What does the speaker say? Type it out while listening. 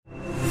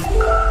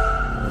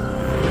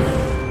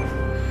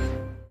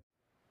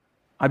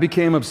I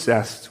became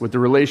obsessed with the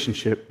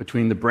relationship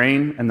between the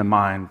brain and the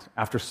mind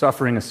after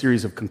suffering a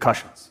series of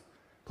concussions,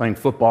 playing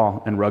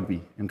football and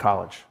rugby in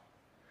college.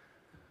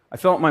 I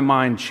felt my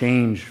mind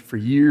change for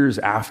years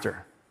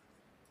after.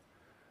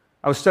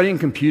 I was studying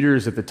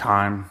computers at the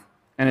time,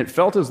 and it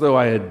felt as though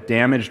I had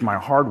damaged my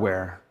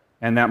hardware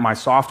and that my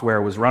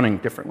software was running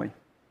differently.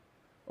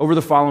 Over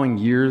the following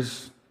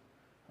years,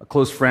 a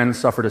close friend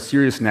suffered a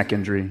serious neck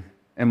injury,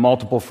 and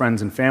multiple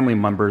friends and family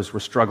members were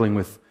struggling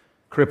with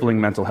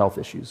crippling mental health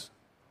issues.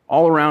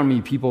 All around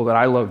me, people that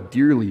I loved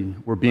dearly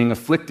were being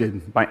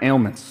afflicted by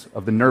ailments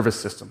of the nervous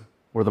system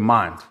or the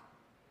mind.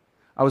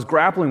 I was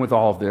grappling with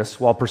all of this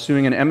while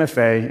pursuing an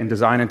MFA in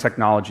design and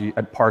technology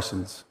at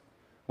Parsons,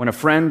 when a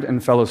friend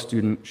and fellow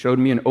student showed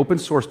me an open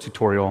source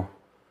tutorial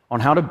on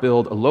how to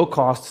build a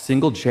low-cost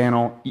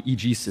single-channel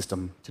EEG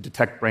system to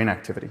detect brain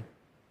activity.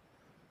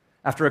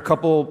 After a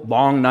couple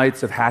long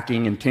nights of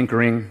hacking and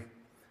tinkering,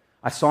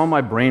 I saw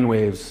my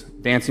brainwaves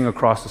dancing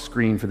across the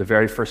screen for the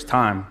very first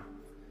time,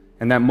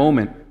 and that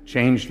moment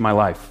changed my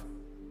life.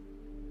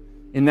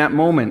 In that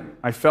moment,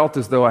 I felt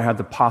as though I had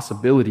the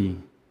possibility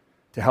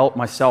to help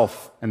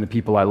myself and the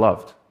people I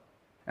loved.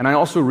 And I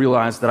also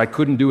realized that I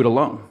couldn't do it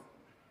alone.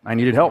 I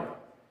needed help.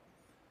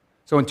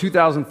 So in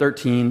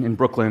 2013, in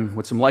Brooklyn,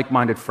 with some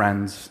like-minded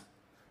friends,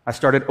 I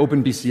started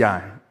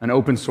OpenBCI, an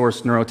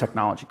open-source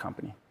neurotechnology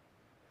company.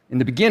 In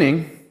the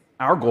beginning,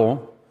 our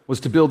goal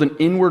was to build an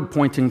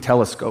inward-pointing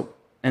telescope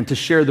and to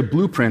share the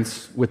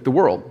blueprints with the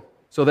world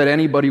so that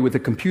anybody with a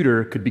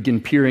computer could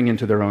begin peering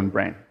into their own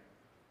brain.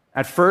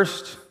 At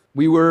first,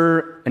 we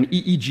were an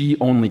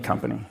EEG-only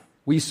company.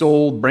 We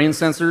sold brain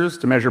sensors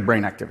to measure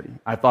brain activity.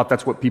 I thought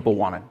that's what people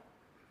wanted.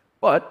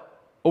 But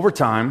over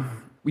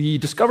time, we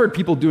discovered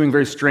people doing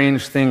very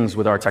strange things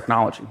with our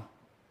technology.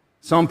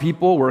 Some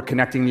people were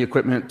connecting the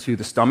equipment to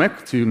the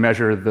stomach to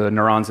measure the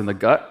neurons in the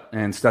gut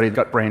and study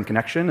gut-brain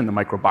connection and the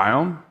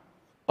microbiome.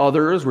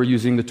 Others were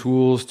using the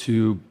tools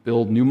to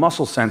build new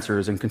muscle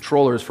sensors and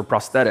controllers for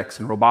prosthetics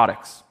and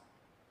robotics.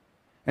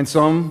 And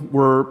some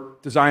were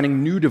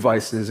designing new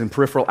devices and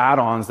peripheral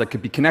add-ons that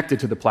could be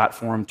connected to the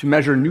platform to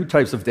measure new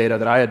types of data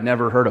that I had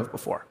never heard of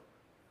before.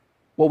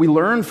 What we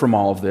learned from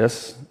all of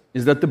this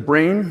is that the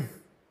brain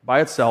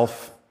by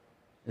itself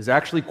is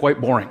actually quite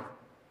boring.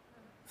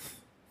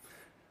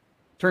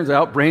 Turns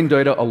out brain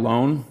data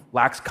alone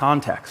lacks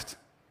context.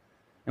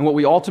 And what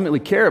we ultimately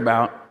care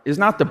about is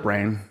not the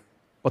brain,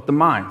 but the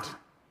mind,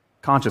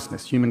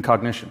 consciousness, human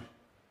cognition.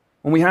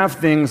 When we have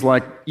things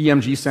like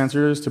EMG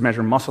sensors to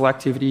measure muscle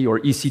activity or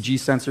ECG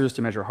sensors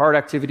to measure heart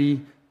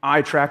activity,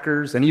 eye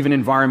trackers, and even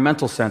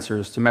environmental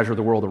sensors to measure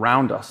the world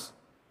around us,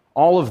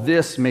 all of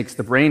this makes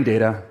the brain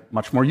data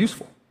much more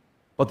useful.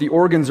 But the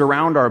organs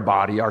around our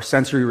body, our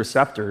sensory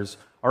receptors,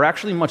 are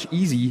actually much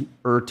easier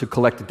to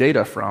collect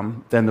data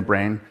from than the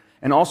brain,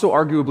 and also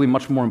arguably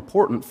much more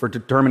important for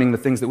determining the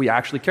things that we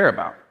actually care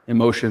about,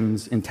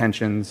 emotions,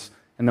 intentions,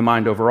 and the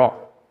mind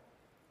overall.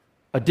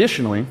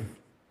 Additionally,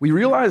 we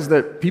realized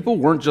that people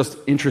weren't just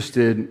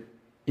interested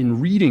in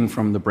reading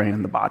from the brain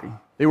and the body.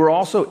 They were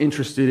also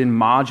interested in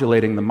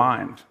modulating the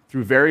mind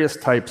through various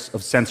types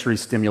of sensory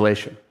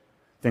stimulation,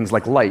 things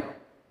like light,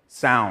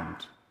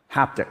 sound,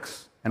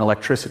 haptics, and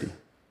electricity.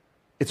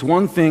 It's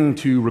one thing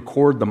to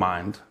record the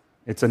mind,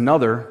 it's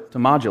another to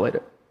modulate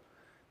it.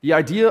 The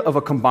idea of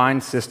a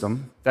combined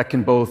system that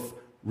can both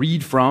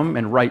read from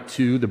and write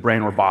to the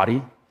brain or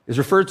body is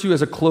referred to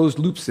as a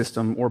closed-loop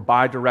system or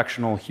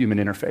bidirectional human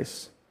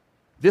interface.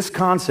 This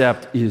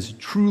concept is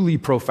truly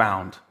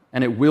profound,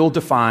 and it will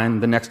define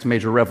the next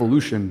major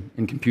revolution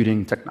in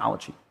computing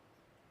technology.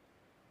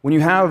 When you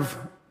have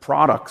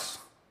products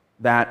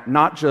that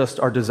not just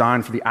are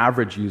designed for the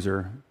average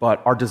user,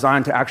 but are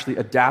designed to actually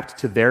adapt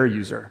to their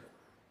user,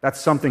 that's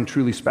something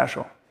truly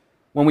special.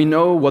 When we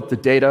know what the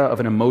data of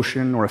an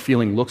emotion or a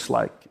feeling looks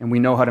like, and we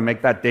know how to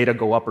make that data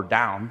go up or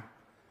down,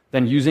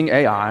 then using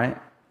AI,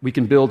 we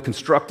can build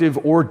constructive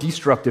or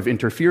destructive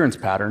interference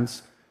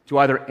patterns to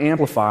either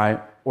amplify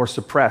or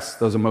suppress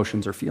those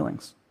emotions or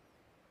feelings.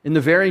 In the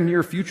very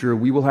near future,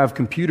 we will have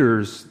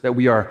computers that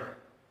we are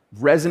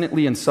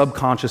resonantly and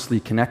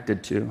subconsciously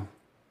connected to,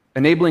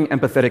 enabling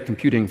empathetic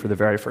computing for the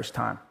very first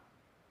time.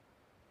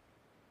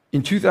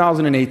 In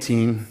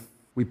 2018,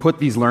 we put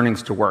these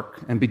learnings to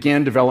work and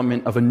began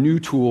development of a new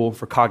tool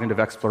for cognitive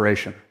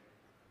exploration.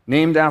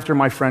 Named after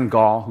my friend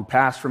Gall, who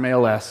passed from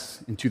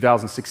ALS in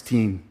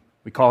 2016,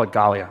 we call it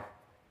Gallia.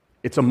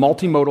 It's a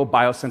multimodal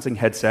biosensing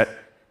headset,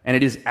 and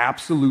it is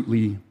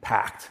absolutely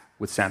packed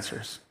with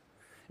sensors.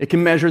 It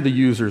can measure the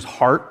user's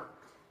heart,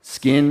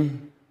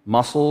 skin,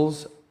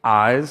 muscles,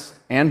 eyes,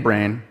 and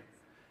brain,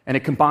 and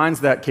it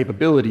combines that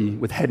capability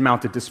with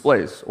head-mounted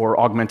displays or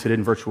augmented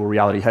and virtual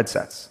reality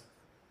headsets.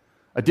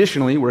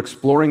 Additionally, we're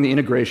exploring the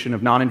integration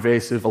of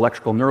non-invasive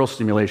electrical neural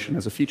stimulation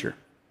as a feature.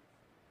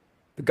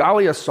 The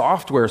Gallia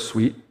software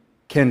suite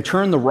can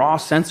turn the raw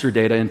sensor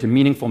data into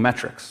meaningful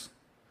metrics.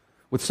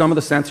 With some of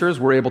the sensors,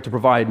 we're able to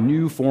provide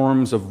new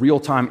forms of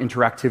real-time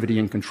interactivity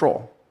and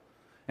control.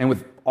 And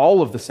with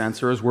all of the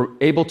sensors, we're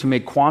able to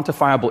make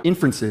quantifiable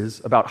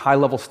inferences about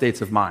high-level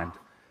states of mind,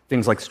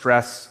 things like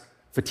stress,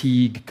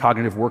 fatigue,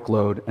 cognitive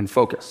workload, and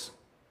focus.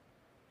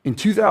 In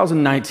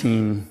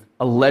 2019,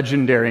 a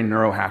legendary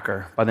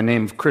neurohacker by the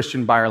name of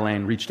Christian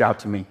Bayerlane reached out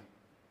to me.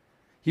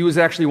 He was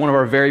actually one of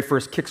our very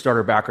first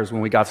Kickstarter backers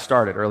when we got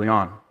started early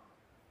on.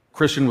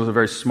 Christian was a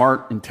very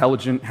smart,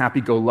 intelligent,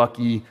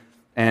 happy-go-lucky,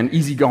 and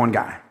easygoing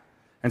guy.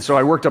 And so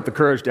I worked up the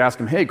courage to ask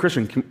him, hey,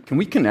 Christian, can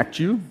we connect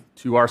you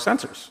to our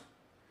sensors?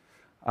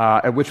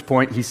 At which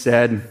point he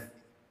said,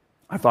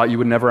 I thought you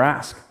would never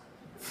ask.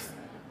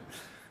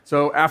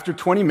 So after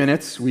 20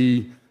 minutes,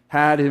 we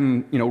had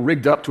him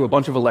rigged up to a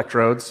bunch of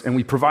electrodes, and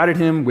we provided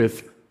him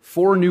with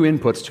 4 new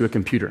inputs to a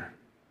computer,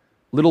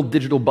 little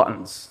digital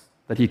buttons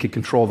that he could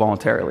control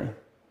voluntarily.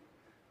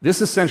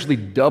 This essentially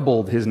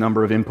doubled his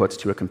number of inputs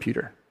to a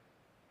computer.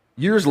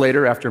 Years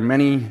later, after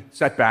many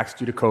setbacks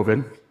due to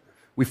COVID,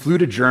 we flew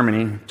to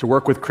Germany to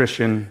work with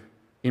Christian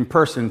in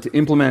person to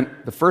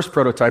implement the first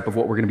prototype of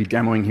what we're going to be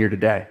demoing here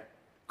today.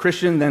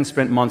 Christian then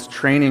spent months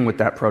training with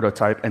that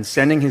prototype and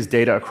sending his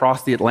data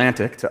across the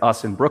Atlantic to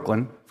us in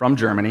Brooklyn from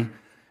Germany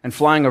and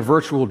flying a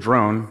virtual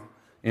drone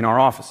in our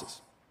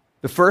offices.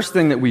 The first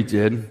thing that we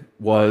did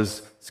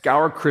was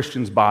scour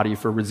Christian's body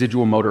for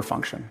residual motor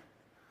function.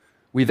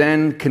 We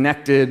then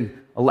connected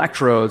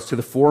electrodes to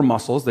the 4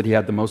 muscles that he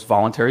had the most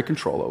voluntary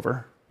control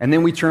over, and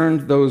then we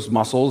turned those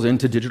muscles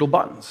into digital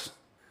buttons.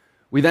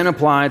 We then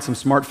applied some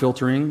smart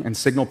filtering and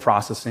signal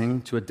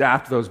processing to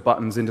adapt those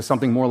buttons into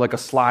something more like a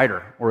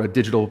slider or a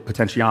digital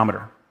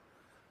potentiometer.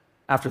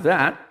 After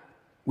that,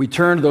 we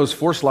turned those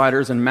 4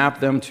 sliders and mapped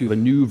them to a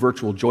new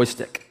virtual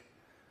joystick.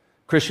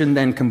 Christian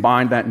then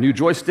combined that new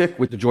joystick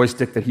with the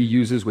joystick that he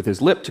uses with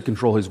his lip to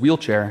control his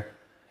wheelchair,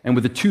 and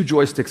with the 2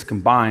 joysticks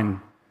combined,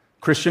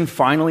 Christian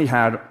finally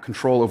had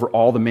control over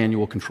all the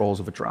manual controls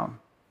of a drone.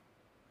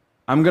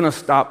 I'm going to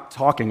stop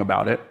talking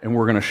about it, and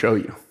we're going to show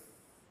you.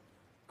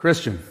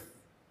 Christian,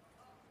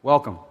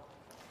 welcome.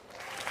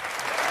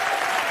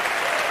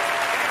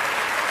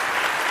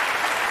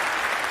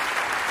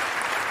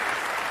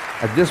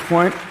 At this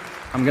point,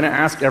 I'm going to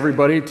ask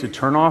everybody to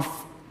turn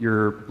off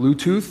your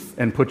Bluetooth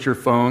and put your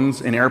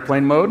phones in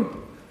airplane mode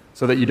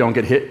so that you don't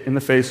get hit in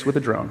the face with a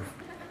drone.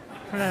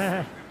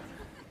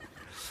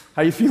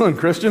 How you feeling,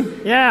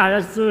 Christian? Yeah,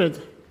 let's do it.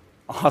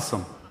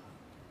 Awesome.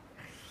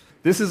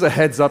 This is a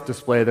heads-up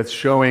display that's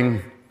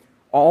showing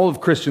all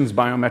of Christian's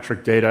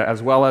biometric data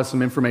as well as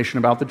some information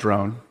about the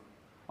drone.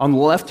 On the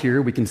left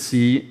here, we can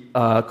see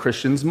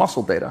Christian's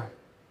muscle data.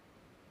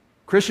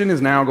 Christian is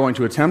now going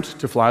to attempt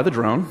to fly the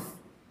drone.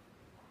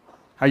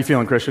 How you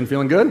feeling, Christian?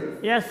 Feeling good?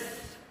 Yes.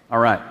 All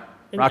right.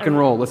 Rock and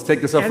roll. Let's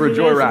take this up for a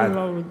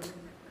joyride.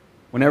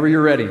 Whenever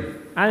you're ready.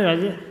 I'm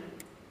ready.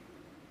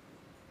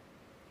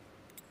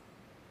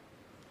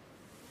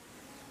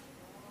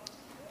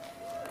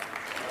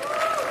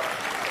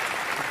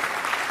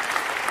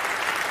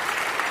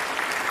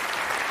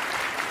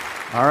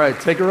 All right,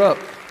 take her up.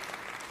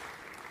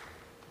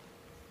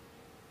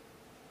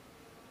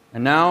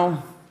 And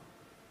now,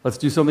 let's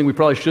do something we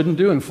probably shouldn't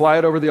do and fly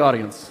it over the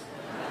audience.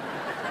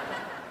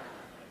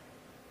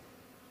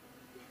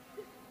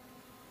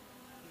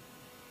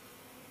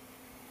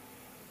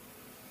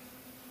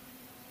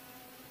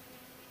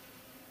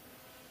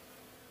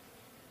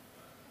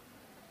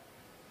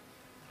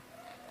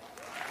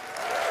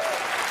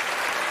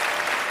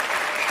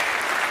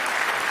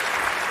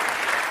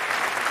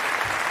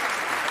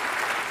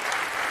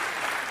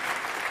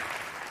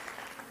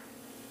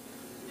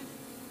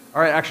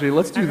 All right, actually,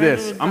 let's do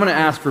this. I'm going to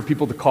ask for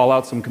people to call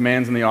out some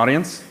commands in the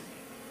audience.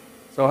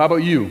 So how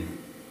about you?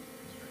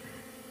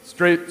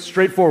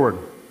 Straightforward.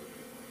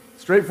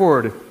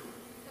 Straightforward.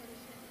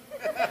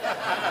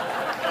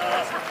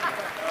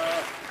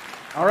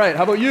 All right,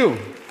 how about you?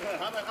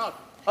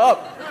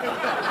 Up.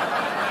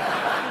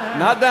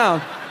 Not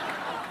down.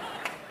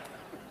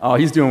 Oh,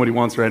 he's doing what he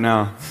wants right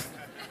now.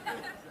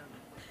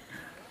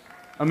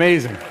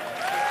 Amazing.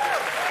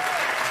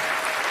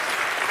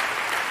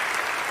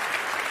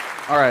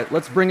 All right,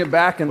 let's bring it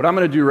back, and what I'm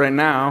going to do right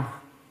now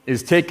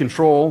is take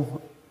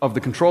control of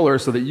the controller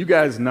so that you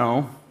guys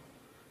know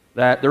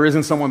that there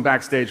isn't someone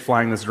backstage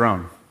flying this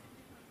drone.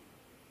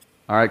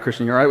 All right,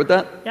 Christian, you all right with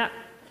that? Yeah.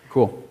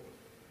 Cool.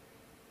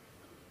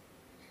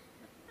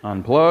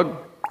 Unplug.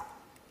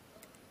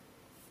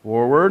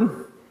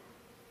 Forward.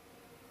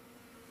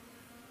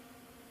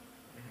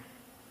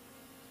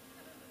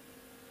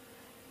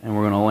 And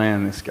we're going to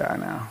land this guy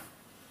now.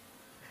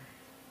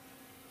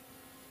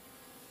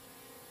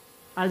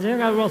 I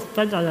think I was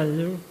better than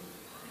you.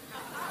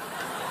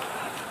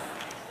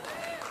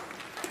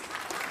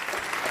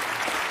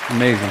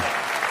 Amazing.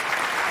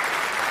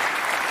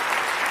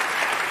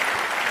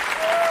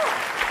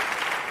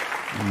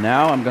 And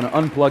now I'm going to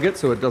unplug it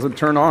so it doesn't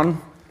turn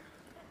on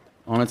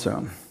its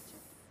own.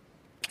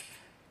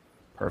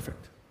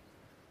 Perfect.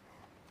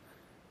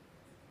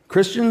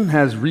 Christian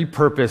has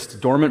repurposed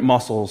dormant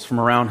muscles from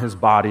around his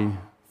body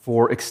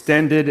for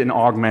extended and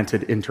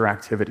augmented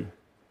interactivity.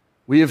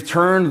 We have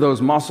turned those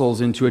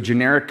muscles into a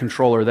generic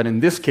controller that in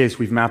this case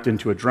we've mapped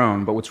into a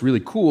drone, but what's really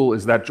cool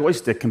is that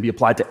joystick can be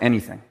applied to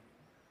anything.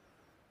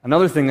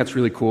 Another thing that's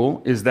really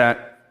cool is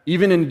that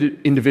even in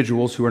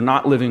individuals who are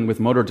not living with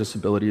motor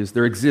disabilities,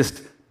 there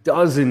exist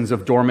dozens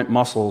of dormant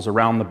muscles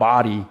around the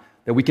body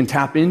that we can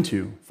tap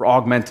into for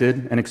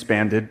augmented and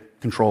expanded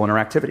control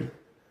interactivity.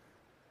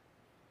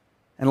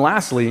 And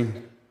lastly,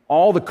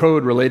 all the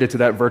code related to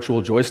that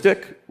virtual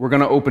joystick, we're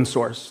going to open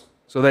source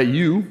so that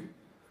you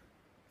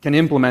can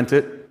implement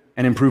it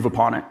and improve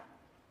upon it.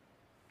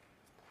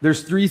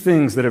 There's 3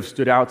 things that have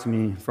stood out to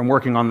me from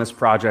working on this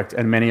project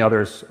and many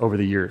others over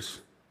the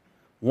years.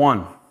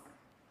 1,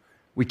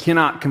 we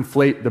cannot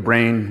conflate the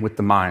brain with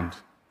the mind.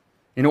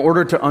 In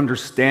order to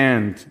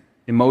understand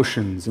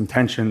emotions,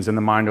 intentions, and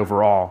the mind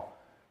overall,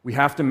 we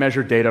have to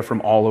measure data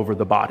from all over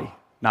the body,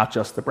 not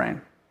just the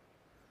brain.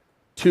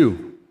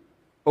 2,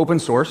 open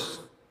source,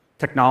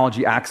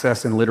 technology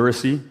access, and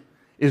literacy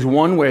is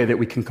one way that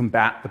we can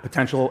combat the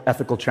potential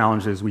ethical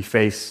challenges we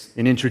face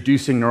in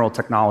introducing neural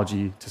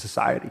technology to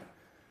society.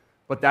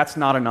 But that's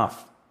not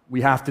enough.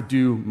 We have to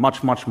do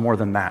much, much more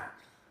than that.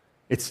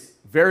 It's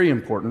very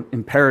important,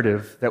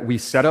 imperative, that we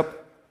set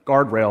up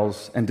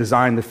guardrails and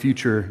design the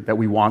future that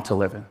we want to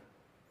live in.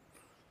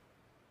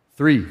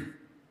 3,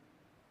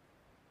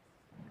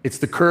 it's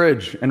the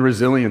courage and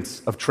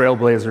resilience of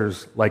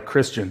trailblazers like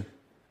Christian,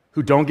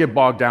 who don't get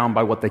bogged down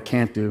by what they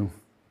can't do,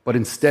 but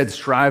instead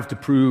strive to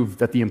prove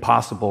that the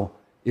impossible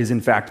is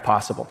in fact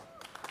possible.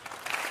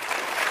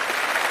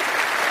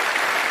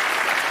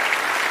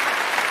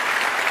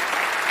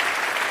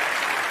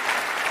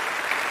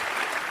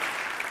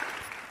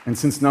 And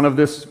since none of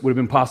this would have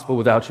been possible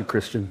without you,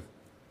 Christian,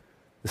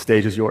 the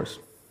stage is yours.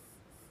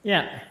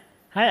 Yeah.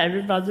 Hi,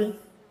 everybody.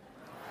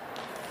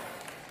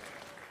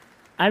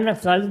 I'm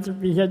excited to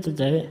be here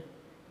today.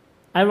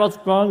 I was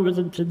born with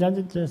a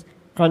genetic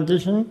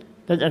condition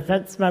that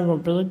affects my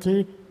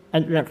mobility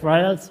and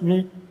requires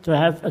me to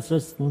have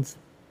assistance.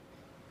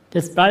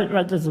 Despite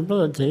my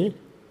disability,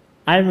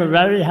 I'm a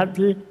very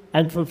happy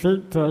and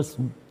fulfilled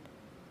person.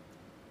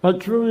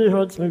 What truly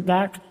holds me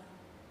back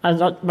are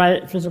not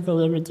my physical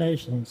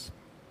limitations.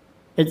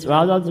 It's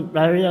rather the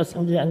barriers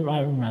in the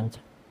environment.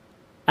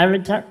 I'm a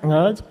tech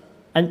nerd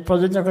and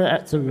political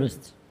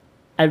activist.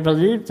 I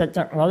believe that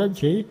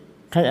technology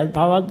can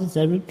empower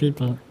disabled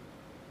people.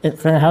 It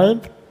can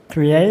help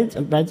create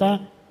a better,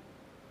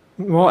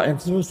 more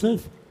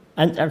inclusive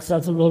and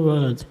accessible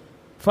world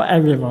for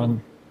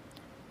everyone.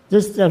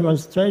 This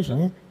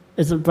demonstration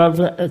is a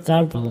perfect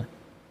example.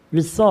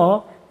 We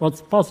saw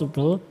what's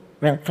possible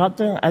when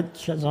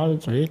cutting-edge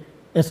technology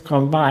is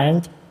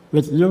combined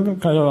with human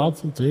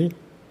curiosity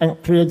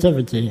and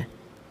creativity.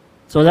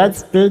 So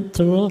let's build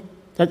tools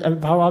that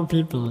empower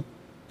people,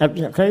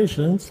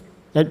 applications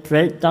that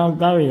break down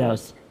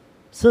barriers,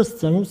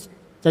 systems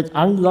that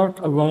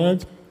unlock a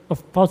world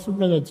of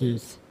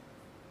possibilities.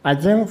 I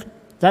think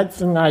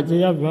that's an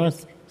idea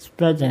worth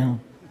spreading.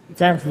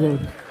 Thank you.